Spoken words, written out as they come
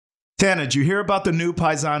Tana, did you hear about the new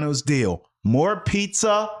Paisanos deal? More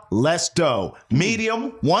pizza, less dough.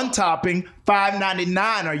 Medium, one topping,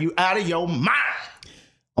 $5.99. Are you out of your mind?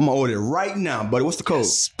 I'm gonna order it right now, buddy. What's the code?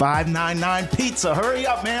 It's $5.99 pizza. Hurry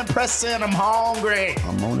up, man. Press send. I'm hungry.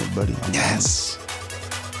 I'm on it, buddy. Yes.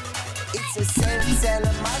 It's a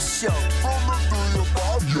Santana Moss Show.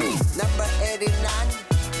 Number 89,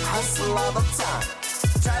 hustle all the time.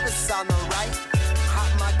 Travis on the right,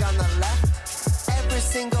 hot mic on the left. Every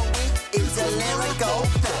single week, it's a lyrical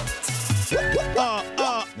fact.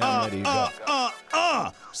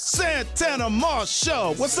 Santana Moss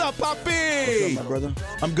Show. What's up, Poppy? What's up, my brother?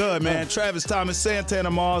 I'm good, man. Travis Thomas, Santana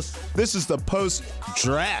Moss. This is the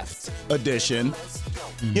post-draft edition.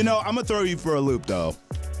 You know, I'm going to throw you for a loop, though.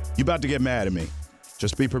 You about to get mad at me.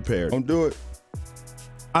 Just be prepared. Don't do it.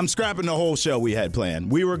 I'm scrapping the whole show we had planned.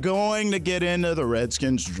 We were going to get into the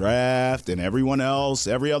Redskins draft and everyone else,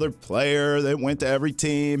 every other player that went to every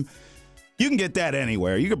team. You can get that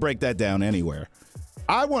anywhere. You can break that down anywhere.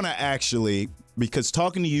 I want to actually, because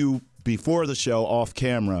talking to you before the show off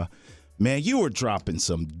camera, man, you were dropping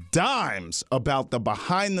some dimes about the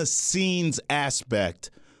behind-the-scenes aspect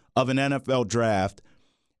of an NFL draft.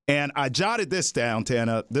 And I jotted this down,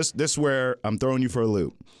 Tana. This is where I'm throwing you for a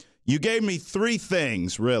loop. You gave me three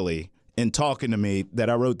things, really, in talking to me that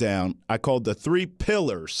I wrote down. I called the three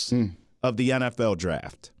pillars of the NFL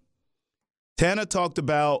draft. Tana talked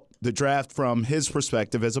about the draft from his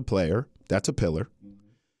perspective as a player. That's a pillar.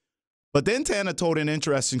 But then Tana told an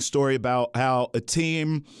interesting story about how a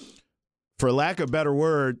team, for lack of a better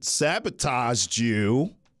word, sabotaged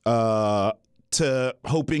you to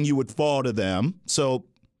hoping you would fall to them. So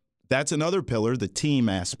that's another pillar, the team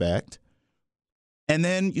aspect. And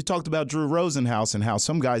then you talked about Drew Rosenhaus and how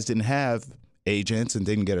some guys didn't have agents and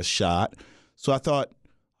didn't get a shot. So I thought,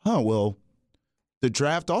 well, the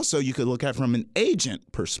draft also you could look at from an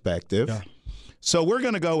agent perspective. Yeah. So we're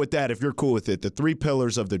going to go with that if you're cool with it, the three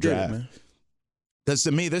pillars of the draft. Because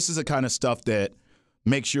to me, this is the kind of stuff that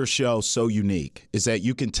makes your show so unique, is that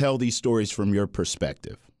you can tell these stories from your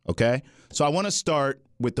perspective, okay? So I want to start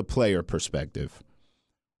with the player perspective.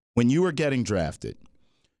 When you were getting drafted,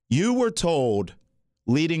 you were told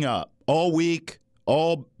leading up all week,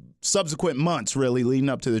 all subsequent months really leading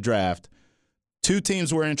up to the draft, two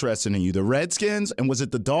teams were interested in you, the Redskins and was it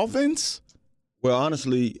the Dolphins? Well,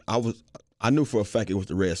 honestly, I knew for a fact it was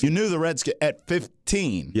the Redskins. You knew the Redskins at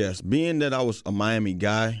 15. Yes, being that I was a Miami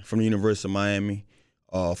guy from the University of Miami,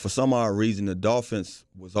 for some odd reason, the Dolphins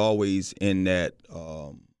was always in that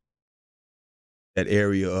that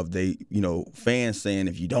area of fans saying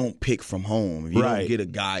if you don't pick from home, if you don't get a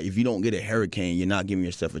guy, if you don't get a Hurricane, you're not giving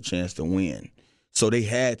yourself a chance to win. So they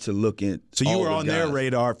had to look at. So you were on their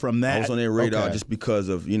radar from that. I was on their radar just because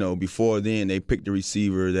of before then they picked the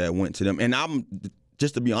receiver that went to them, and I'm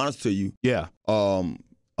just to be honest to you,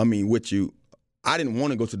 with you, I didn't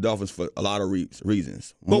want to go to the Dolphins for a lot of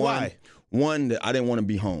reasons. But why? One, that I didn't want to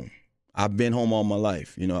be home. I've been home all my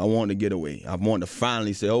life. I wanted to get away. I wanted to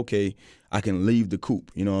finally say, okay, I can leave the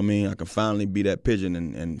coop. You know what I mean? I can finally be that pigeon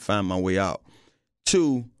and find my way out.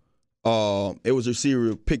 Two, it was a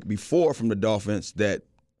receiver pick before from the Dolphins that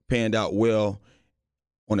panned out well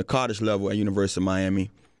on the college level at University of Miami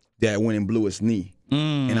that went and blew his knee.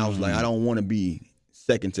 And I was like, I don't want to be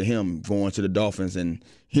second to him going to the Dolphins and,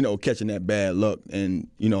 catching that bad luck and,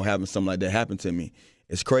 having something like that happen to me.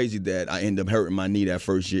 It's crazy that I ended up hurting my knee that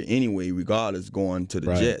first year anyway, regardless going to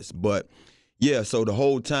the Jets. But, yeah, so the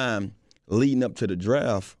whole time leading up to the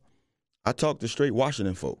draft, I talked to straight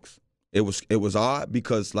Washington folks. It was odd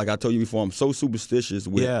because, like I told you before, I'm so superstitious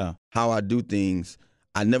with how I do things.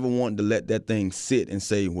 I never wanted to let that thing sit and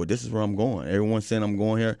say, well, this is where I'm going. Everyone's saying I'm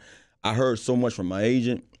going here. I heard so much from my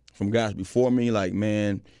agent, from guys before me, like,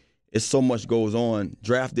 man, it's so much goes on.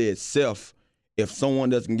 Draft day itself, if someone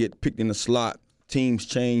doesn't get picked in the slot, teams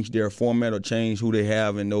change their format or change who they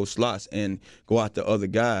have in those slots and go out to other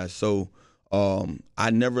guys. So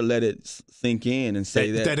I never let it sink in and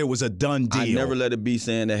say that it was a done deal. I never let it be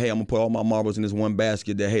saying that, hey, I'm going to put all my marbles in this one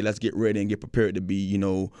basket, that, hey, let's get ready and get prepared to be,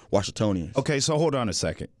 Washingtonians. Okay, so hold on a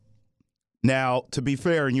second. Now, to be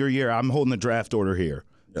fair, in your year, I'm holding the draft order here.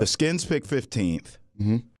 Yep. The Skins picked 15th.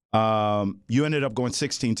 You ended up going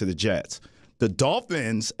 16 to the Jets. The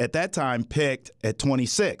Dolphins at that time picked at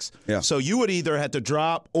 26. Yeah. So you would either have to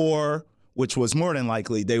drop or, which was more than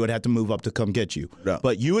likely, they would have to move up to come get you. Yeah.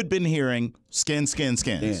 But you had been hearing skins.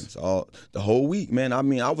 All the whole week, man. I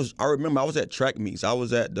mean, I remember I was at track meets. I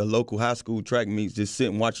was at the local high school track meets, just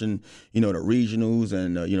sitting watching, the regionals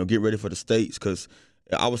and get ready for the states because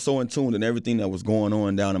I was so in tune in everything that was going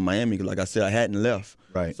on down in Miami. Like I said, I hadn't left.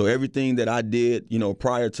 Right. So everything that I did,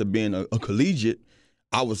 prior to being a collegiate,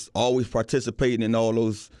 I was always participating in all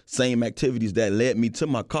those same activities that led me to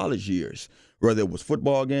my college years, whether it was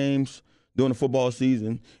football games during the football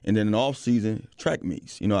season and then in the off season, track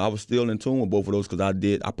meets. You know, I was still in tune with both of those because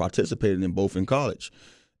I participated in both in college.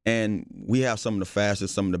 And we have some of the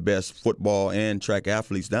fastest, some of the best football and track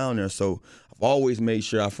athletes down there. So I've always made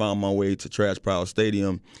sure I found my way to Trash Proud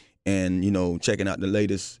Stadium and, you know, checking out the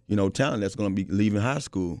latest, you know, talent that's going to be leaving high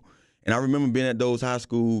school. And I remember being at those high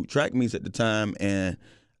school track meets at the time, and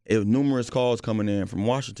it was numerous calls coming in from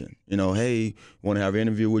Washington. You know, hey, want to have an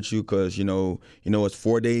interview with you because, you know, it's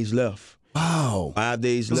 4 days left. Wow. 5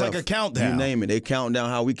 days left. It's like a countdown. You name it. They count down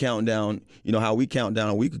how we count down, you know, how we count down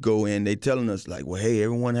a week ago, and they telling us, like, well, hey,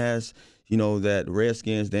 everyone has, you know, that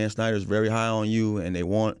Redskins, Dan Snyder's very high on you, and they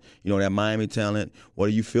want, you know, that Miami talent. What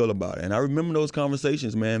do you feel about it? And I remember those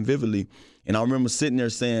conversations, man, vividly. And I remember sitting there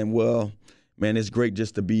saying, well, man, it's great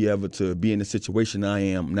just to be able to be in the situation I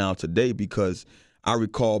am now today, because I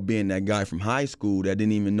recall being that guy from high school that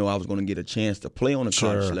didn't even know I was going to get a chance to play on a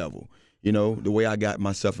college level. You know, the way I got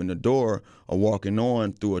myself in the door of walking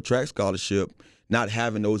on through a track scholarship, not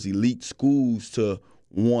having those elite schools to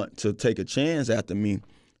want to take a chance after me.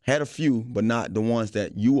 Had a few, but not the ones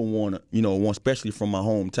that you would want to, you know, want, especially from my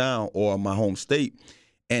hometown or my home state.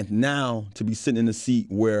 And now to be sitting in the seat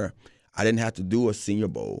where I didn't have to do a Senior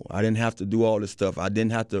Bowl. I didn't have to do all this stuff. I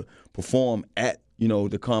didn't have to perform at, you know,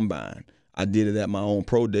 the combine. I did it at my own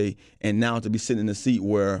pro day. And now to be sitting in the seat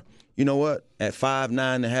where, you know what, at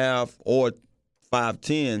 5'9.5" or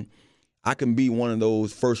 5'10", I can be one of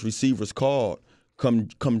those first receivers called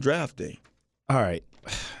come draft day. All right.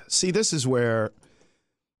 See, this is where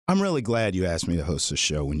I'm really glad you asked me to host the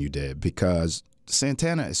show when you did, because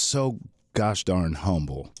Santana is so gosh darn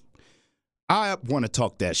humble. I want to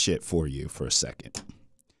talk that shit for you for a second.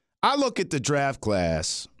 I look at the draft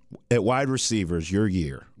class at wide receivers your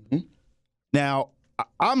year. Mm-hmm. Now,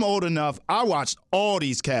 I'm old enough. I watched all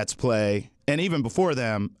these cats play, and even before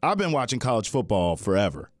them, I've been watching college football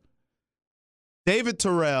forever. David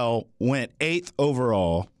Terrell went 8th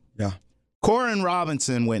overall. Yeah. Corin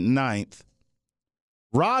Robinson went 9th.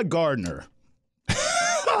 Rod Gardner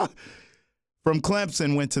from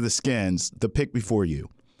Clemson went to the Skins, the pick before you.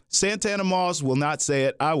 Santana Moss will not say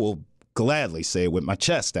it. I will gladly say it with my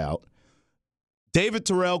chest out. David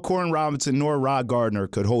Terrell, Corin Robinson, nor Rod Gardner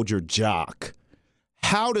could hold your jock.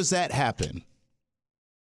 How does that happen?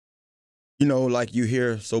 You know, like you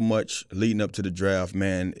hear so much leading up to the draft,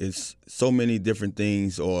 man, it's so many different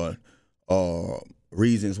things or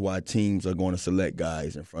reasons why teams are going to select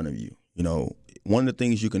guys in front of you. You know, one of the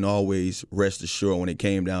things you can always rest assured when it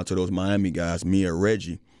came down to those Miami guys, me or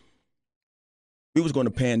Reggie, we was going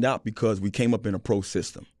to pan out because we came up in a pro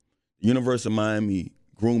system. The University of Miami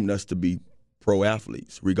groomed us to be pro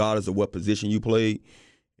athletes. Regardless of what position you played,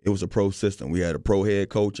 it was a pro system. We had a pro head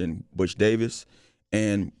coach in Butch Davis,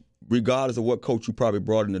 and regardless of what coach you probably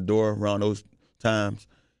brought in the door around those times,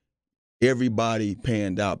 everybody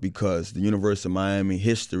panned out because the University of Miami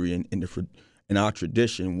history and our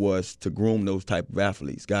tradition was to groom those type of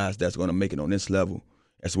athletes, guys that's going to make it on this level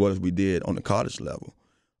as well as we did on the college level.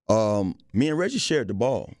 Me and Reggie shared the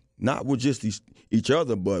ball, not with just each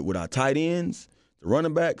other, but with our tight ends, the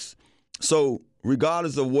running backs. So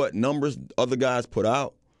regardless of what numbers other guys put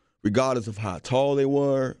out, regardless of how tall they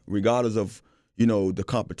were, regardless of, you know, the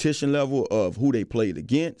competition level of who they played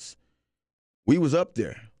against, we was up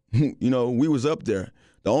there. You know, we was up there.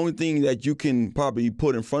 The only thing that you can probably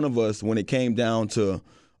put in front of us when it came down to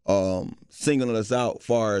singling us out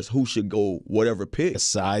far as who should go whatever pick.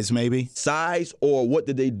 Size, maybe? Size, or what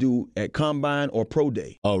did they do at Combine or Pro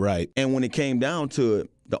Day. Oh, right. And when it came down to it,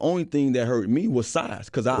 the only thing that hurt me was size,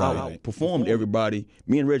 because I outperformed everybody.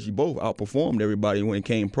 Me and Reggie both outperformed everybody when it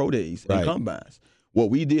came Pro Days and Combines. What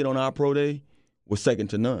we did on our Pro Day was second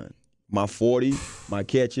to none. My 40, my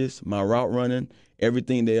catches, my route running,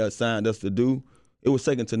 everything they assigned us to do, it was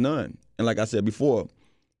second to none. And like I said before,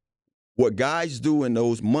 what guys do in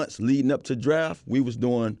those months leading up to draft, we was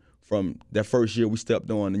doing from that first year we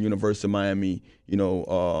stepped on the University of Miami,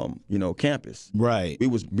 campus. Right. We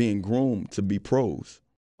was being groomed to be pros.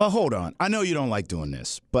 Well, hold on. I know you don't like doing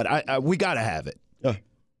this, but we got to have it. Yeah.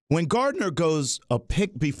 When Gardner goes a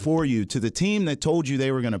pick before you to the team that told you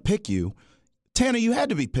they were going to pick you, Tana, you had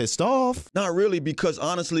to be pissed off. Not really, because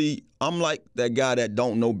honestly, I'm like that guy that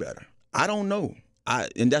don't know better. I don't know.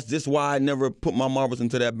 And that's just why I never put my marbles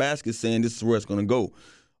into that basket saying this is where it's going to go.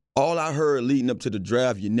 All I heard leading up to the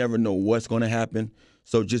draft, you never know what's going to happen,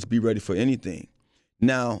 so just be ready for anything.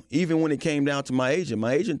 Now, even when it came down to my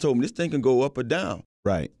agent told me this thing can go up or down.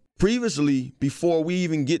 Right. Previously, before we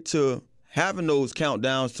even get to having those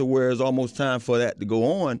countdowns to where it's almost time for that to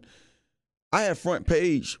go on, I had front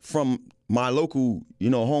page from my local,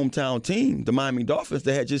 hometown team, the Miami Dolphins,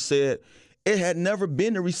 that had just said it had never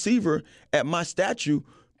been a receiver at my statue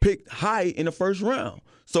picked high in the first round.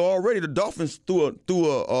 So already the Dolphins threw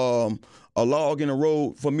a log in the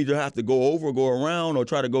road for me to have to go around, or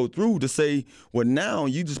try to go through to say, well, now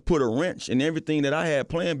you just put a wrench in everything that I had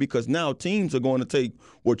planned, because now teams are going to take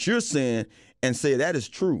what you're saying and say that is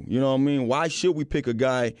true. You know what I mean? Why should we pick a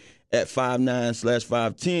guy at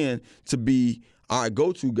 5'9/5'10" to be our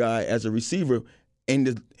go-to guy as a receiver in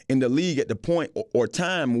the league at the point or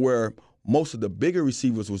time where most of the bigger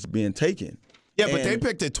receivers was being taken? Yeah, but they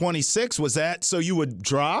picked at 26. Was that so you would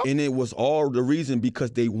drop? And it was all the reason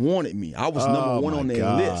because they wanted me. I was number one on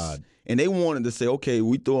their list. And they wanted to say, okay,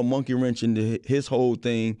 we throw a monkey wrench into his whole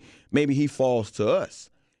thing. Maybe he falls to us.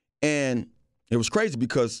 And it was crazy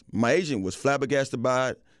because my agent was flabbergasted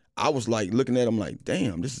by it. I was like looking at him like,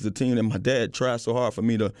 damn, this is the team that my dad tried so hard for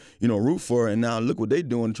me to, root for. And now look what they're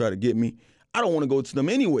doing to try to get me. I don't want to go to them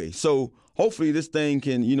anyway. So hopefully this thing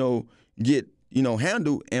can, get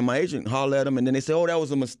handled. And my agent hollered at him, and then they said, oh, that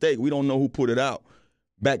was a mistake. We don't know who put it out.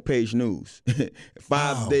 Back page news.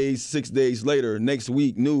 5 days, 6 days later, next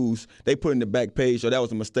week news, they put in the back page, so that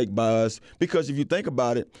was a mistake by us. Because if you think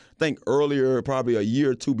about it, I think earlier, probably a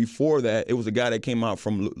year or two before that, it was a guy that came out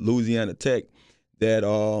from Louisiana Tech that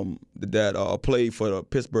played for the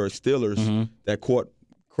Pittsburgh Steelers that caught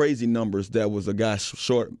crazy numbers. That was a guy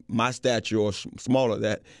short, my stature or smaller,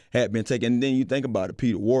 that had been taken. And then you think about it,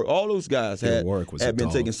 Peter Warrick, all those guys had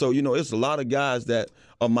been taken. So, it's a lot of guys that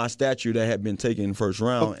of my stature that had been taken in the first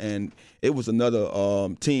round. And it was another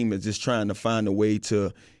team that's just trying to find a way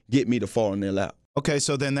to get me to fall in their lap. Okay,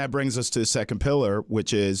 so then that brings us to the second pillar,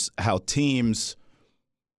 which is how teams,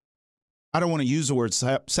 I don't want to use the word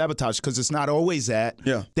sabotage because it's not always that.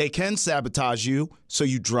 Yeah. They can sabotage you so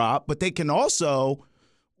you drop, but they can also,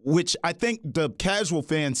 which I think the casual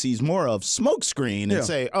fan sees more of, smokescreen and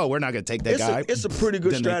say, oh, we're not going to take that guy. It's a pretty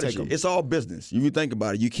good strategy. It's all business. If you think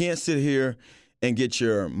about it, you can't sit here and get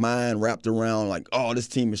your mind wrapped around like, oh, this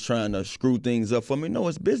team is trying to screw things up for me. No,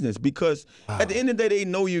 it's business, because at the end of the day, they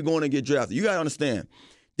know you're going to get drafted. You got to understand,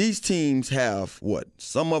 these teams have what?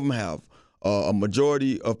 Some of them have a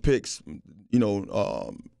majority of picks,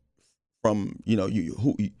 from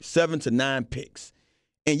 7 to 9 picks.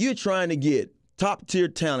 And you're trying to get top-tier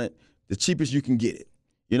talent the cheapest you can get it.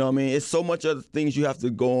 You know what I mean? It's so much other things you have to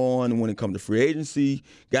go on when it comes to free agency,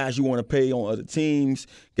 guys you want to pay on other teams,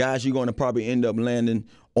 guys you're going to probably end up landing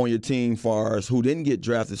on your team for us who didn't get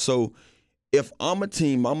drafted. So if I'm a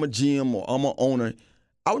team, I'm a GM, or I'm an owner,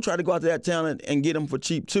 I would try to go out to that talent and get them for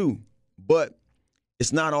cheap too. But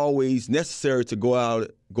it's not always necessary to go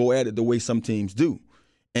at it the way some teams do.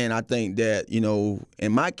 And I think that,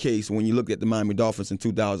 in my case, when you look at the Miami Dolphins in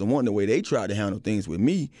 2001, the way they tried to handle things with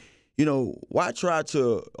me, why try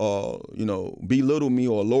to, belittle me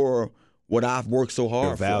or lower what I've worked so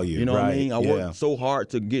hard for? Value, you know what I mean? I worked so hard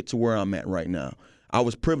to get to where I'm at right now. I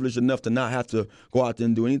was privileged enough to not have to go out there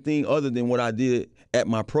and do anything other than what I did at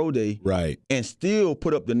my pro day, right? And still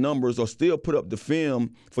put up the numbers or still put up the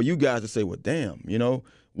film for you guys to say, well, damn,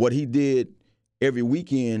 what he did every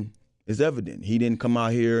weekend is evident. He didn't come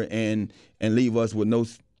out here and leave us with no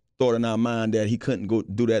thought in our mind that he couldn't go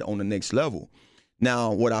do that on the next level.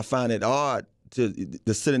 Now, what I find it odd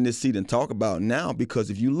to sit in this seat and talk about now, because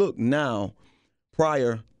if you look now,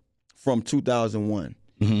 prior from 2001,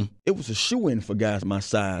 it was a shoo-in for guys my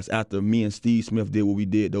size after me and Steve Smith did what we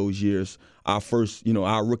did those years, our first,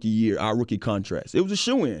 our rookie year, our rookie contracts. It was a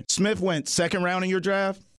shoo-in. Smith went second round in your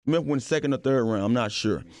draft? Smith went second or third round. I'm not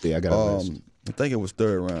sure. Yeah, I got a list. I think it was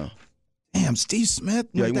third round. Damn, Steve Smith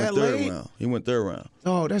went that third late? round. He went third round.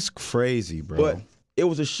 Oh, that's crazy, bro. But it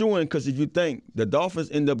was a shoo-in because if you think the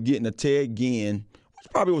Dolphins ended up getting a Ted Ginn,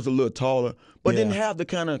 which probably was a little taller, but didn't have the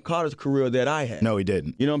kind of college career that I had. No, he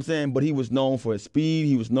didn't. You know what I'm saying? But he was known for his speed.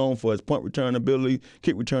 He was known for his punt return ability,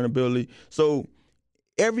 kick return ability. So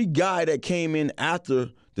every guy that came in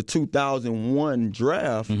after the 2001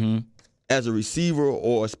 draft as a receiver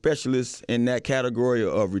or a specialist in that category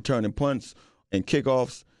of returning punts and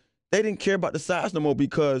kickoffs, they didn't care about the size no more,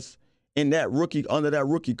 because under that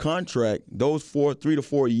rookie contract, those 3 to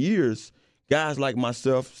 4 years, guys like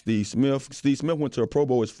myself, Steve Smith went to a Pro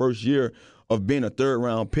Bowl his first year of being a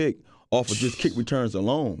third-round pick off of just kick returns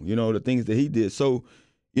alone, the things that he did. So,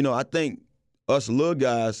 I think us little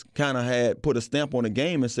guys kind of had put a stamp on the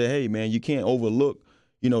game and said, hey, man, you can't overlook,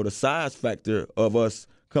 the size factor of us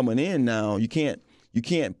coming in now. You can't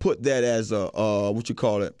put that as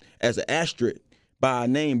as an asterisk by our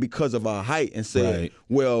name because of our height and say,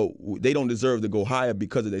 well, they don't deserve to go higher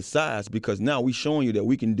because of their size, because now we're showing you that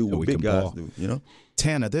we can do what big guys do,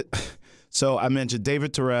 Tana, So I mentioned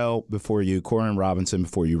David Terrell before you, Corin Robinson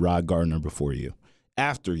before you, Rod Gardner before you.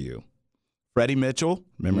 After you, Freddie Mitchell,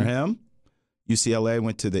 remember him? UCLA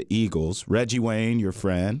went to the Eagles. Reggie Wayne, your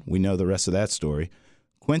friend. We know the rest of that story.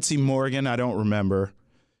 Quincy Morgan, I don't remember.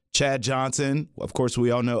 Chad Johnson, of course, we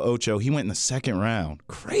all know Ocho. He went in the second round.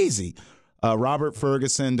 Crazy. Robert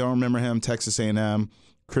Ferguson, don't remember him, Texas A&M.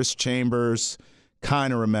 Chris Chambers,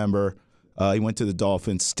 kind of remember. He went to the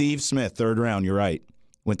Dolphins. Steve Smith, third round, you're right.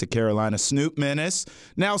 Went to Carolina. Snoop Menace.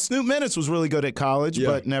 Now, Snoop Menace was really good at college,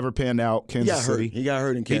 but never panned out. Kansas City. He got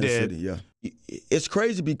hurt in Kansas City, yeah. It's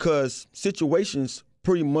crazy because situations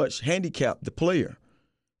pretty much handicap the player.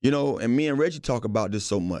 And me and Reggie talk about this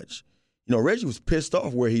so much. Reggie was pissed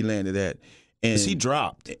off where he landed at. Because he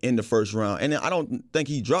dropped. In the first round. And I don't think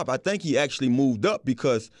he dropped. I think he actually moved up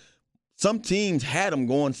because some teams had him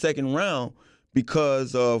going second round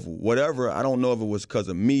because of whatever. I don't know if it was because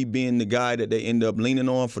of me being the guy that they end up leaning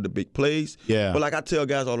on for the big plays. Yeah. But like I tell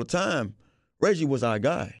guys all the time, Reggie was our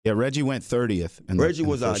guy. Yeah, Reggie went 30th. Reggie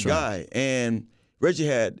was our guy. And Reggie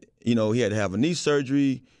had, he had to have a knee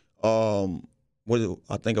surgery. I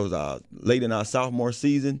think it was late in our sophomore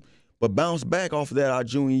season. But bounced back off of that our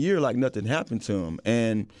junior year like nothing happened to him.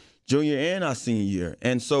 And junior and our senior year.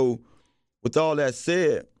 And so with all that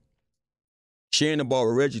said, sharing the ball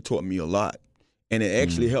with Reggie taught me a lot. And it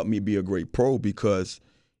actually helped me be a great pro because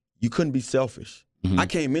you couldn't be selfish. I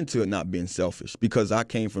came into it not being selfish because I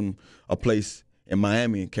came from a place in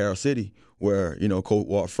Miami and Carol City where, Coach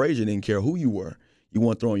Walt Frazier didn't care who you were. He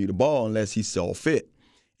wasn't throwing you the ball unless he saw fit.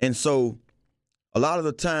 And so a lot of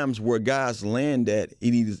the times where guys land at,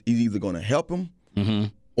 he's either going to help them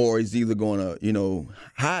or he's either going to,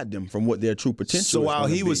 hide them from what their true potential is. So while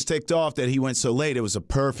he was ticked off that he went so late, it was a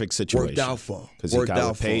perfect situation. Worked out for him. Because he got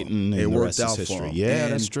with Peyton and the rest is history. Yeah,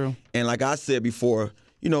 that's true. And like I said before,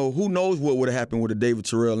 who knows what would have happened with a David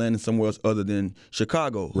Terrell landing somewhere else other than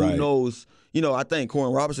Chicago? Right. Who knows? I think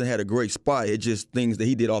Corin Robinson had a great spot. It just things that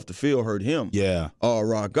he did off the field hurt him. Yeah.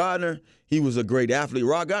 Rod Gardner, he was a great athlete.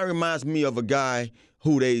 Rod Gardner reminds me of a guy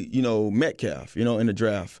who they, Metcalf, in the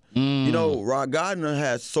draft. Rod Gardner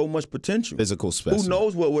has so much potential. Physical specimen. Who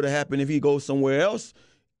knows what would have happened if he goes somewhere else?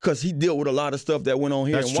 Because he dealt with a lot of stuff that went on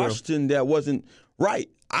here in Washington that wasn't right.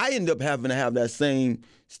 I end up having to have that same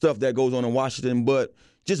stuff that goes on in Washington, but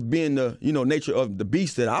just being the, nature of the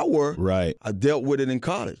beast that I were, right. I dealt with it in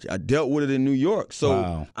college. I dealt with it in New York.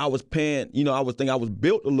 So I was paying, I was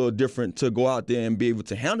built a little different to go out there and be able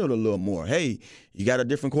to handle it a little more. Hey, you got a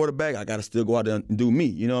different quarterback, I got to still go out there and do me.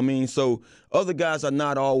 You know what I mean? So other guys are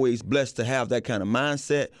not always blessed to have that kind of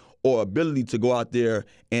mindset or ability to go out there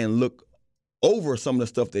and look over some of the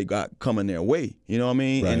stuff they got coming their way. You know what I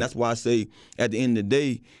mean? Right. And that's why I say at the end of the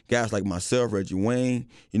day, guys like myself, Reggie Wayne,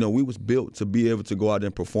 we was built to be able to go out there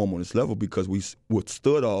and perform on this level because we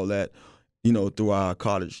withstood all that, through our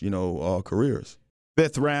college, careers.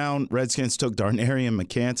 5th round, Redskins took Darnarian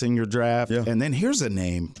McCants in your draft. Yeah. And then here's a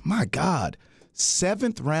name. My God.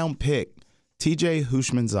 7th round pick, TJ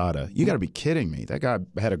Hushmanzada. You got to be kidding me. That guy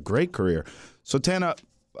had a great career. So, Tana,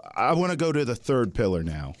 I want to go to the third pillar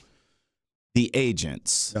now. The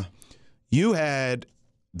agents. Yeah. You had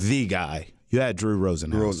the guy. You had Drew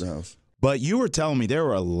Rosenhaus. But you were telling me there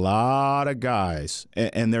were a lot of guys,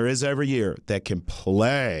 and there is every year, that can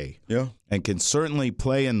play and can certainly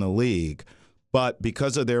play in the league, but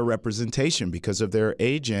because of their representation, because of their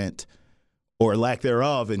agent or lack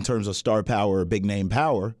thereof in terms of star power or big name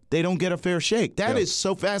power, they don't get a fair shake. That is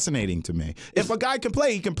so fascinating to me. If a guy can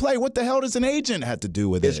play, he can play. What the hell does an agent have to do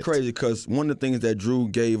with it? It's crazy because one of the things that Drew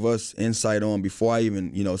gave us insight on before I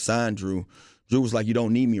even, signed Drew was like, you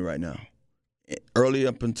don't need me right now. Early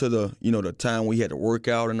up until the, the time we had to work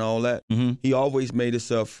out and all that, he always made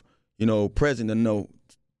himself, present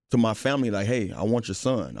to my family, like, hey, I want your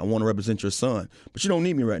son. I want to represent your son. But you don't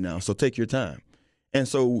need me right now, so take your time. And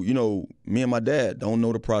so, me and my dad don't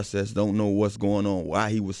know the process, don't know what's going on, why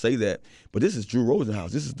he would say that. But this is Drew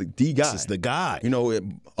Rosenhaus. This is the guy. This is the guy.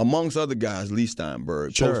 Amongst other guys, Lee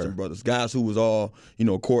Steinberg, Poston brothers, guys who was all,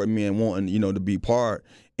 courting me and wanting, to be part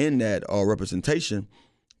in that representation.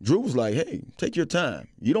 Drew was like, hey, take your time.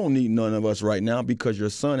 You don't need none of us right now because your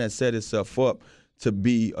son has set himself up to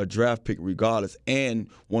be a draft pick regardless and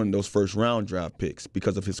one of those first-round draft picks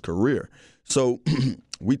because of his career. So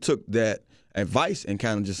we took that advice and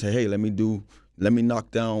kind of just say, hey, let me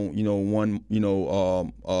knock down, one,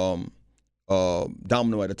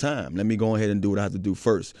 domino at a time. Let me go ahead and do what I have to do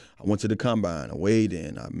first. I went to the combine. I weighed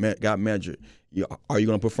in. I got measured. Are you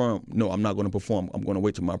going to perform? No, I'm not going to perform. I'm going to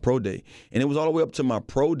wait till my pro day. And it was all the way up to my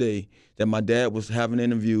pro day that my dad was having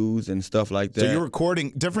interviews and stuff like that. So you're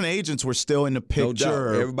recording. Different agents were still in the picture.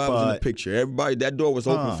 No doubt. Everybody was in the picture. Everybody. That door was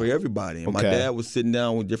open for everybody. And my dad was sitting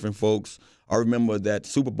down with different folks. I remember that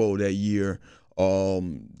Super Bowl that year.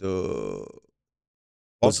 The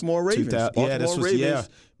Baltimore Ravens. Ravens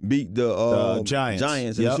beat the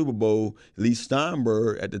Giants in the Super Bowl. Lee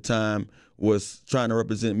Steinberg at the time was trying to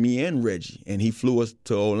represent me and Reggie, and he flew us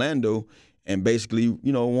to Orlando and basically,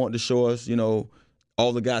 wanted to show us,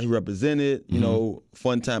 all the guys he represented,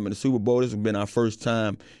 fun time in the Super Bowl. This has been our first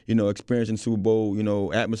time, experiencing Super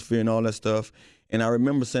Bowl, atmosphere and all that stuff. And I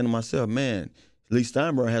remember saying to myself, man, Lee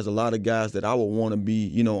Steinberg has a lot of guys that I would want to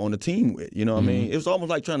be, on the team with. You know what I mean? It was almost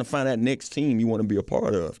like trying to find that next team you want to be a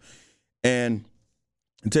part of. And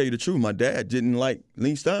to tell you the truth, my dad didn't like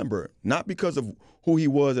Lee Steinberg, not because of who he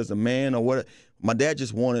was as a man or what. My dad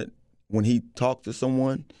just wanted, when he talked to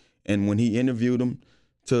someone and when he interviewed him,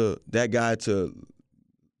 to that guy to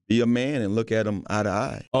be a man and look at him eye to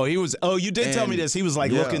eye. Oh, you did tell me this. He was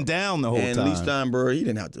looking down the whole time. And Lee Steinberg, he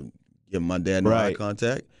didn't have to give my dad no eye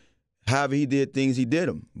contact. However he did things, he did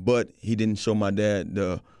them. But he didn't show my dad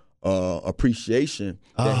the appreciation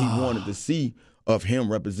that he wanted to see of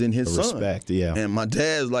him representing his son. Respect, yeah. And my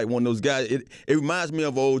dad's like one of those guys. It reminds me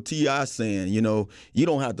of old T.I. saying, you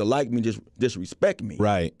don't have to like me, just disrespect me.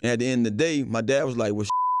 Right. And at the end of the day, my dad was like, well,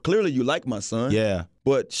 clearly you like my son. Yeah.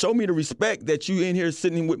 But show me the respect that you in here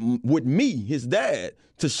sitting with me, his dad,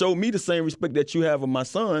 to show me the same respect that you have of my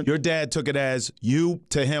son. Your dad took it as you,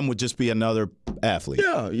 to him, would just be another athlete.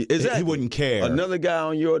 Yeah, exactly. He wouldn't care. Another guy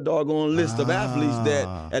on your doggone list of athletes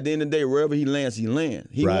that at the end of the day, wherever he lands, he lands.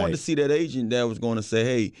 He wanted to see that agent that was going to say,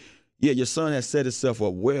 hey, yeah, your son has set himself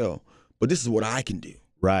up well, but this is what I can do.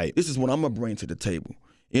 Right. This is what I'm going to bring to the table.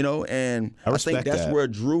 And I think that's where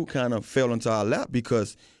Drew kind of fell into our lap,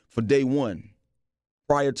 because for day one,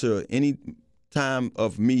 prior to any time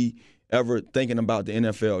of me ever thinking about the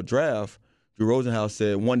NFL draft, Drew Rosenhaus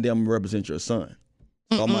said, one day I'm going to represent your son.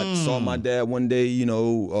 Saw my dad one day,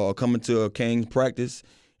 coming to a Kings practice,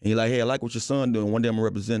 and he's like, hey, I like what your son doing. One day I'm going to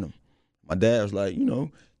represent him. My dad was like,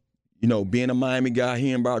 being a Miami guy,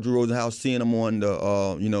 hearing about Drew Rosenhaus, seeing him on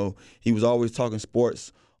the, he was always talking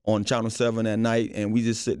sports on Channel 7 at night, and we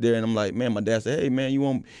just sit there, and I'm like, man, my dad said, hey, man,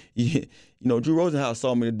 Drew Rosenhaus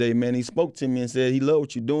saw me today, man. He spoke to me and said he loved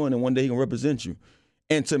what you're doing, and one day he can represent you.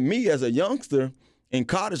 And to me, as a youngster in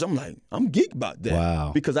college, I'm like, I'm geeked about that.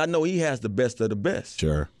 Wow. Because I know he has the best of the best.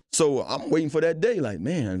 Sure. So I'm waiting for that day. Like,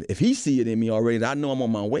 man, if he see it in me already, I know I'm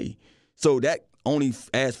on my way. So that only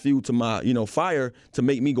adds fuel to my, fire to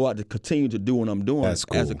make me go out to continue to do what I'm doing as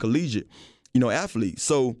a collegiate, athlete.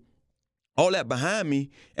 So all that behind me,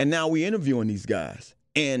 and now we interviewing these guys.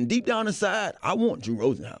 And deep down inside, I want Drew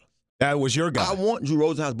Rosenhaus. That was your guy. I want Drew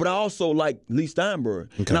Rosenhaus, but I also like Lee Steinberg.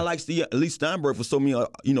 Okay. And I like Lee Steinberg for so many,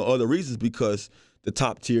 other reasons, because the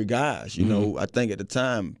top tier guys, I think at the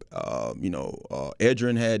time,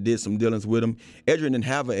 Edgerrin did some dealings with him. Edgerrin didn't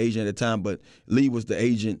have an agent at the time, but Lee was the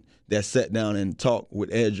agent that sat down and talked with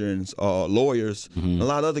Edgerrin's lawyers. A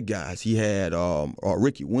lot of other guys. He had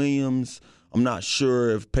Ricky Williams. I'm not sure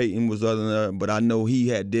if Peyton was other than that, but I know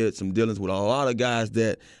he did some dealings with a lot of guys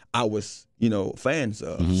that I was, fans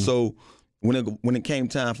of. So when it came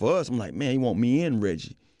time for us, I'm like, man, he want me and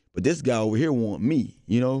Reggie, but this guy over here want me,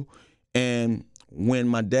 And when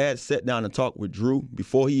my dad sat down and talked with Drew,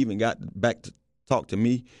 before he even got back to talk to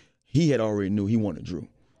me, he had already knew he wanted Drew.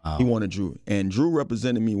 Wow. He wanted Drew, and Drew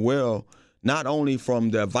represented me well, not only from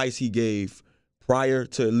the advice he gave prior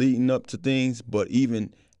to leading up to things, but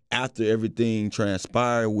even after everything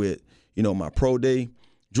transpired with, my pro day.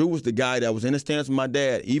 Drew was the guy that was in the stands with my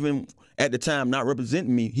dad. Even at the time, not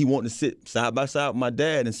representing me, he wanted to sit side by side with my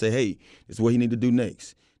dad and say, hey, this is what he need to do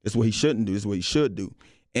next. This is what he shouldn't do. This is what he should do.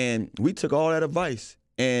 And we took all that advice,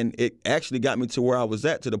 and it actually got me to where I was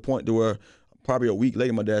at, to the point to where probably a week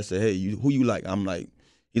later, my dad said, hey, who you like? I'm like,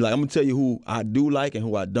 I'm going to tell you who I do like and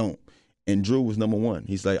who I don't. And Drew was number one.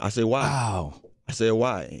 He's like, I said, why? Wow. I said,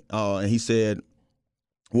 why? And he said,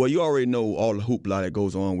 well, you already know all the hoopla that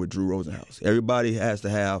goes on with Drew Rosenhaus.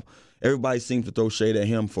 Everybody seems to throw shade at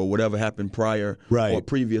him for whatever happened prior or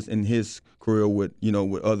previous in his career with,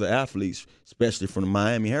 with other athletes, especially from the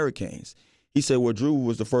Miami Hurricanes. He said, well, Drew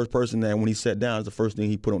was the first person that when he sat down, it's the first thing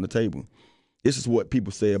he put on the table. This is what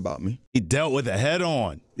people say about me. He dealt with it head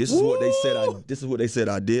on. This is what they said. This is what they said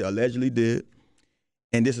I did, allegedly did,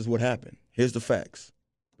 and this is what happened. Here's the facts.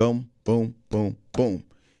 Boom, boom, boom, boom.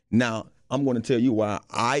 Now, I'm going to tell you why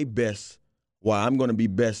I'm going to be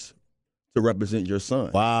best to represent your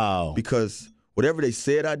son. Wow. Because whatever they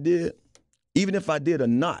said I did, even if I did or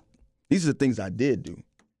not, these are the things I did do.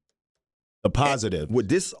 The positive. And with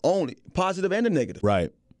this only, positive and the negative.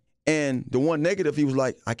 Right. And the one negative, he was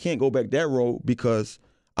like, I can't go back that road because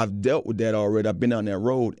I've dealt with that already. I've been down that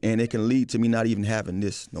road, and it can lead to me not even having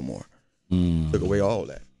this no more. Took away all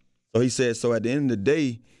that. So he said, so at the end of the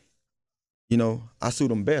day, you know, I suit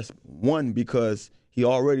him best. One, because he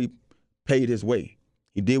already paid his way.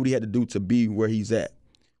 He did what he had to do to be where he's at.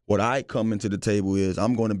 What I come into the table is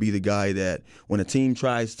I'm going to be the guy that when a team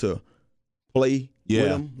tries to play with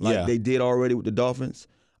him, like they did already with the Dolphins,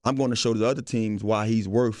 I'm going to show the other teams why he's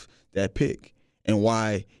worth that pick and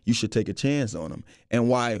why you should take a chance on him. And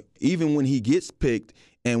why even when he gets picked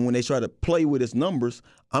and when they try to play with his numbers,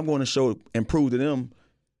 I'm going to show and prove to them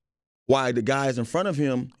why the guys in front of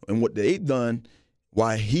him and what they've done,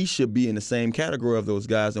 why he should be in the same category of those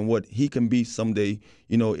guys and what he can be someday,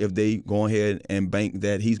 you know, if they go ahead and bank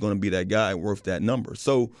that he's going to be that guy worth that number.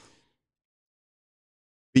 So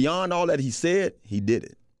beyond all that he said, he did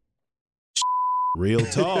it. Real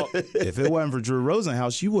talk. If it wasn't for Drew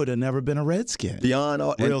Rosenhaus, you would have never been a Redskin. Beyond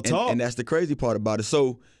all, Real talk. And that's the crazy part about it.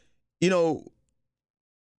 So, you know,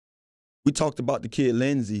 we talked about the kid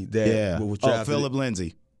Lindsey that was drafted. Philip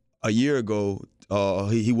Lindsay. A year ago,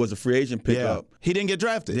 he was a free agent pickup. He didn't get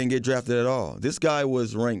drafted. Didn't get drafted at all. This guy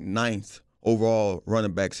was ranked 9th overall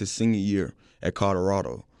running backs his senior year at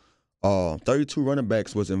Colorado. 32 running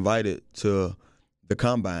backs was invited to the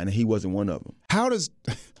combine, and he wasn't one of them. How does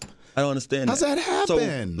I don't understand how's that happen?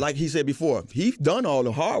 So, like he said before, he's done all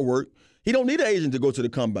the hard work. He don't need an agent to go to the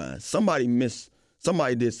combine. Somebody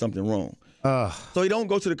did something wrong. So he don't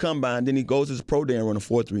go to the combine. Then he goes to his pro day and run a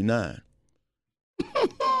 4.39.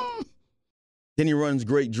 Then he runs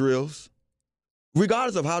great drills.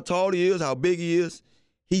 Regardless of how tall he is, how big he is,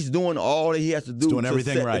 he's doing all that he has to do to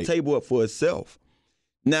set the table up for himself.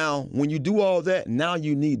 Now, when you do all that, now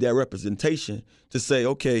you need that representation to say,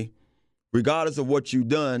 okay, regardless of what you've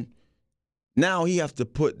done, now he has to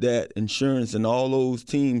put that insurance in all those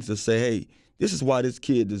teams to say, hey, this is why this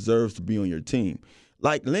kid deserves to be on your team.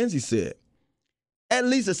 Like Lindsey said, at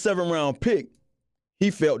least a 7th-round pick, he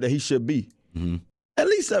felt that he should be. Mm-hmm. At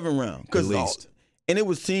least 7th round. At least. And it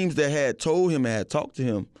was teams that had told him, had talked to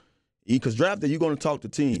him. Because drafted, you're going to talk to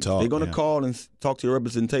teams. They're going to call and talk to your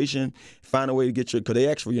representation, find a way to get your – because they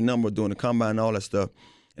ask for your number during the combine and all that stuff.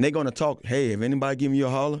 And they're going to talk, hey, if anybody give me your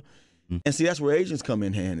holler? Mm-hmm. And see, that's where agents come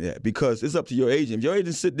in handy at because it's up to your agent. If your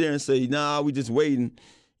agent sit there and say, nah, we just waiting,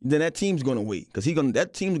 then that team's going to wait because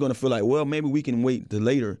that team's going to feel like, well, maybe we can wait till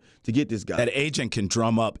later to get this guy. That agent can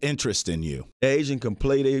drum up interest in you. The agent can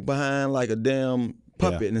play they behind like a damn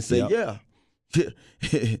puppet and say,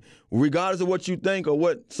 regardless of what you think or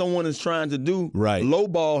what someone is trying to do,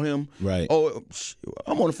 lowball him. Right. Oh,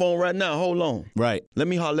 I'm on the phone right now. Hold on. Right. Let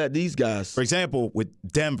me holler at these guys. For example, with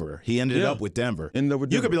Denver, he ended up with Denver.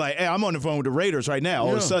 You could be like, hey, I'm on the phone with the Raiders right now.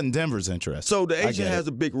 All of a sudden, Denver's interested. So the agent has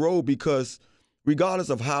a big role because regardless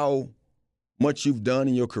of how much you've done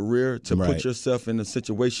in your career to put yourself in a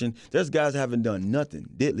situation, there's guys that haven't done nothing.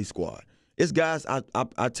 Diddley squad. It's guys,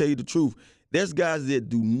 I tell you the truth, there's guys that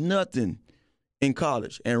do nothing in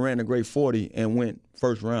college and ran a grade 40 and went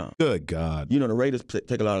 1st round. Good God. You know, the Raiders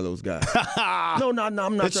take a lot of those guys. No, I'm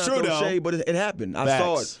not it's trying true, to throw though. shade, but it happened. I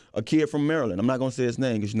saw it. A kid from Maryland. I'm not going to say his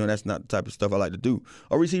name because, you know, that's not the type of stuff I like to do.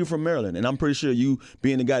 A receiver from Maryland. And I'm pretty sure you,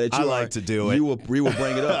 being the guy that you like to do it. You will bring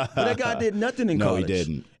it up. But that guy did nothing in college. No, he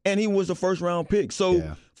didn't. And he was a 1st-round pick.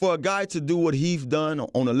 So for a guy to do what he's done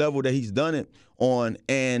on the level that he's done it on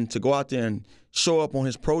and to go out there and show up on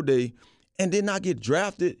his pro day and did not get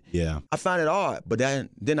drafted, I find it odd. But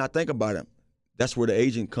then I think about it. That's where the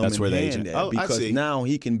agent comes in hand at. Because now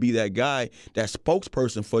he can be that guy, that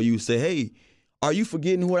spokesperson for you. Say, hey, are you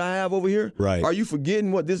forgetting what I have over here? Right. Are you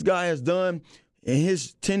forgetting what this guy has done in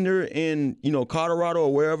his tenure in, you know, Colorado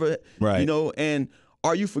or wherever? Right. You know, and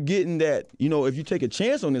are you forgetting that, you know, if you take a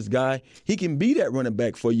chance on this guy, he can be that running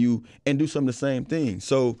back for you and do some of the same things.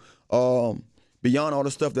 So beyond all the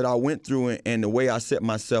stuff that I went through and the way I set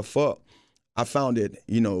myself up, I found it,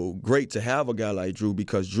 you know, great to have a guy like Drew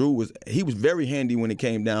because Drew was very handy when it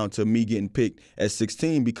came down to me getting picked at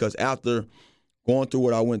 16 because after going through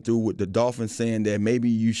what I went through with the Dolphins saying that maybe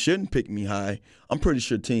you shouldn't pick me high, I'm pretty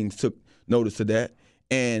sure teams took notice of that.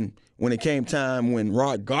 And when it came time when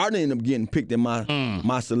Rod Gardner ended up getting picked in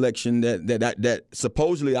my selection that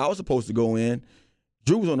supposedly I was supposed to go in,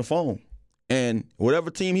 Drew was on the phone. And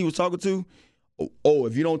whatever team he was talking to,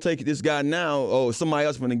 if you don't take this guy now, somebody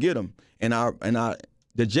else going to get him. And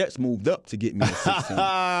the Jets moved up to get me at 16.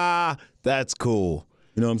 That's cool.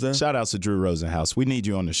 You know what I'm saying? Shout outs to Drew Rosenhaus. We need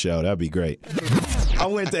you on the show. That'd be great. I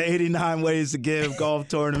went to 89 Ways to Give golf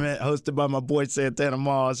tournament hosted by my boy Santana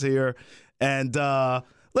Moss here. And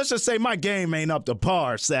let's just say my game ain't up to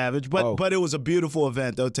par, Savage. But it was a beautiful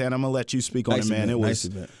event, though, Tana. I'm going to let you speak on it, man. Nice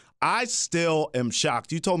event. I still am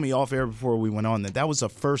shocked. You told me off air before we went on that was the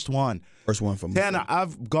first one. First one for me. Tana,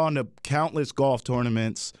 I've gone to countless golf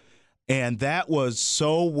tournaments, and that was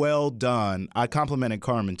so well done. I complimented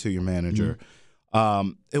Carmen, too, your manager.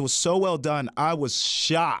 It was so well done. I was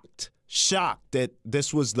shocked that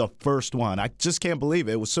this was the first one. I just can't believe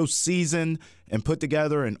it. It was so seasoned and put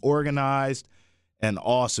together and organized and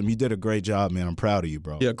awesome. You did a great job, man. I'm proud of you,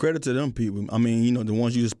 bro. Yeah, credit to them people. I mean, you know, the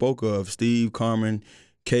ones you just spoke of, Steve, Carmen,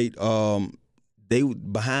 Kate, they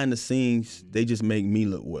behind the scenes, they just make me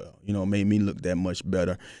look well, you know, made me look that much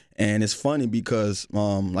better. And it's funny because,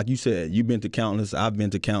 like you said, you've been to countless, I've been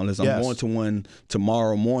to countless. I'm going to one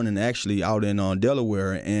tomorrow morning, actually, out in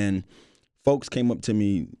Delaware. And folks came up to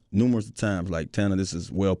me numerous times like, Tana, this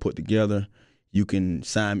is well put together. You can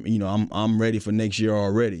sign, you know, I'm ready for next year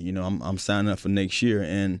already. You know, I'm signing up for next year.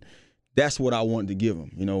 And that's what I wanted to give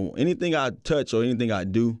them. You know, anything I touch or anything I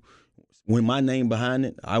do, when my name behind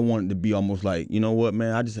it, I wanted to be almost like, you know what,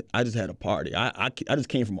 man, I just had a party. I just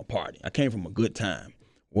came from a party. I came from a good time.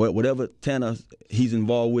 Whatever Tana he's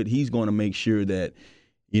involved with, he's going to make sure that,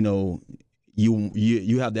 you know,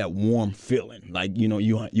 you have that warm feeling, like, you know,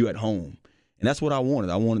 you at home. And that's what I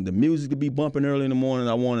wanted. I wanted the music to be bumping early in the morning.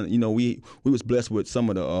 I wanted, you know, we was blessed with some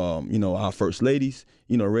of the, you know, our first ladies,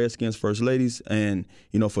 you know, Redskins first ladies. And,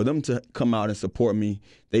 you know, for them to come out and support me,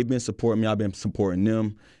 they've been supporting me. I've been supporting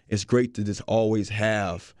them. It's great to just always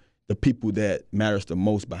have the people that matters the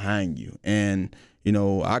most behind you. And, you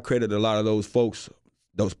know, I credit a lot of those folks,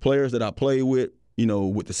 those players that I played with, you know,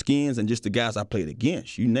 with the Skins and just the guys I played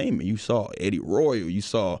against. You name it. You saw Eddie Royal. You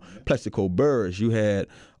saw Plexico Burris. You had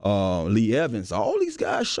Lee Evans. All these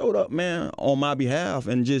guys showed up, man, on my behalf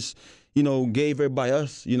and just, you know, gave everybody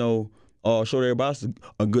us, you know, showed everybody else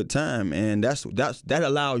a good time. And that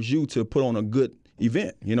allows you to put on a good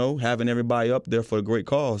event, you know, having everybody up there for a great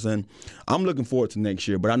cause. And I'm looking forward to next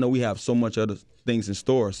year, but I know we have so much other things in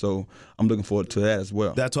store, so I'm looking forward to that as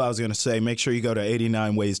well. That's what I was going to say. Make sure you go to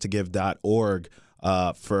 89waystogive.org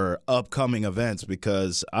for upcoming events,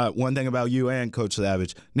 because one thing about you and Coach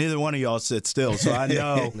Savage, neither one of y'all sit still, so I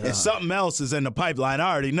know something else is in the pipeline.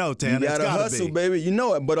 I already know, Tana. You gotta hustle, baby. You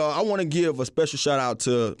know it. But I want to give a special shout out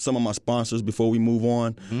to some of my sponsors before we move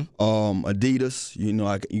on. Adidas, you know,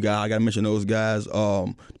 I got to mention those guys.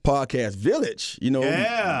 Podcast Village, you know,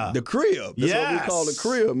 the crib. That's what we call the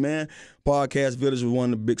crib, man. Podcast Village was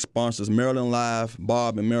one of the big sponsors. Maryland Live,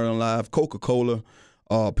 Bob and Maryland Live, Coca-Cola,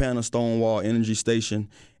 Panna Stonewall Energy Station,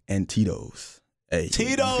 and Tito's. Hey,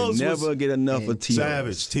 Tito's you never get enough of Tito's.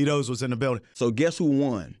 Savage. Tito's was in the building. So guess who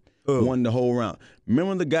won? Won the whole round.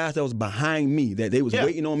 Remember the guys that was behind me, that they was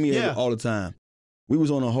waiting on me all the time? We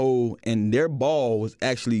was on a hole, and their ball was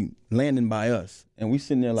actually landing by us. And we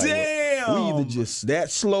sitting there like, damn! We either just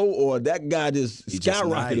that slow or that guy just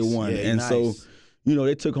skyrocketed one. Yeah, and so, you know,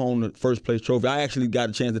 they took home the first place trophy. I actually got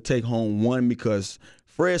a chance to take home one because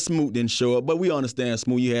Fred Smoot didn't show up, but we understand,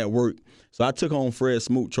 Smoot, you had work. So I took home Fred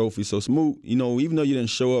Smoot trophy. So Smoot, you know, even though you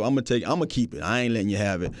didn't show up, I'm gonna keep it. I ain't letting you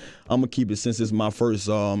have it. I'm gonna keep it since it's my first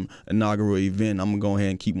inaugural event. I'm gonna go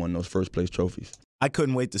ahead and keep one of those first place trophies. I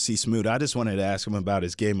couldn't wait to see Smoot. I just wanted to ask him about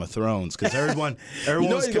his Game of Thrones, because everyone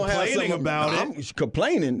was complaining about it. I'm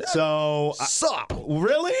complaining. So suck.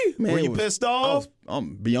 Really? Man, were you pissed off?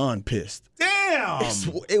 I'm beyond pissed. Damn.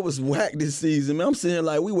 It was whack this season, man. I'm sitting here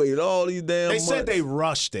like, we waited all these damn months. They said they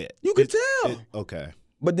rushed it. You could tell. Okay.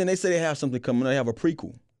 But then they say they have something coming. They have a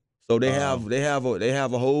prequel. So they have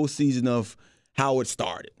a whole season of how it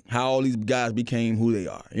started, how all these guys became who they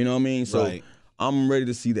are. You know what I mean? So I'm ready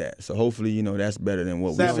to see that. So hopefully, you know, that's better than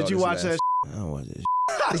what Savage, we saw. You watch that? I don't watch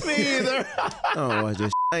this. Me either. I don't watch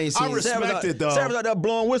this. I ain't seen I respect it, though. Savage out there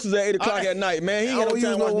blowing whistles at 8 o'clock at night, man. He ain't got no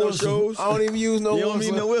time to watch no shows. I don't even use no whistle. You don't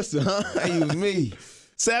need no whistle, huh? I use me.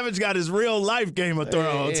 Savage got his real life Game of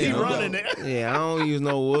Thrones. He running it. Yeah, I don't use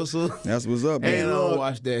no whistle. That's what's up, man. And I don't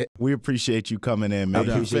watch that. We appreciate you coming in, man.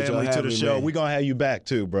 I appreciate family y'all to the having show. me, man. We're going to have you back,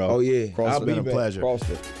 too, bro. Oh, yeah. It's been a pleasure.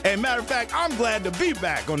 CrossFit. And matter of fact, I'm glad to be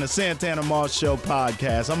back on the Santana Moss Show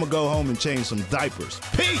podcast. I'm going to go home and change some diapers.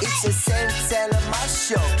 Peace. It's the Santana Moss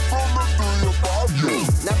Show.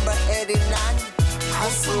 Number 89,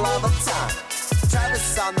 hustle all the time.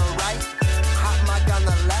 Travis on the right, hot mic on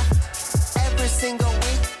the left. Every single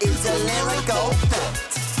week, it's a lyrical thing.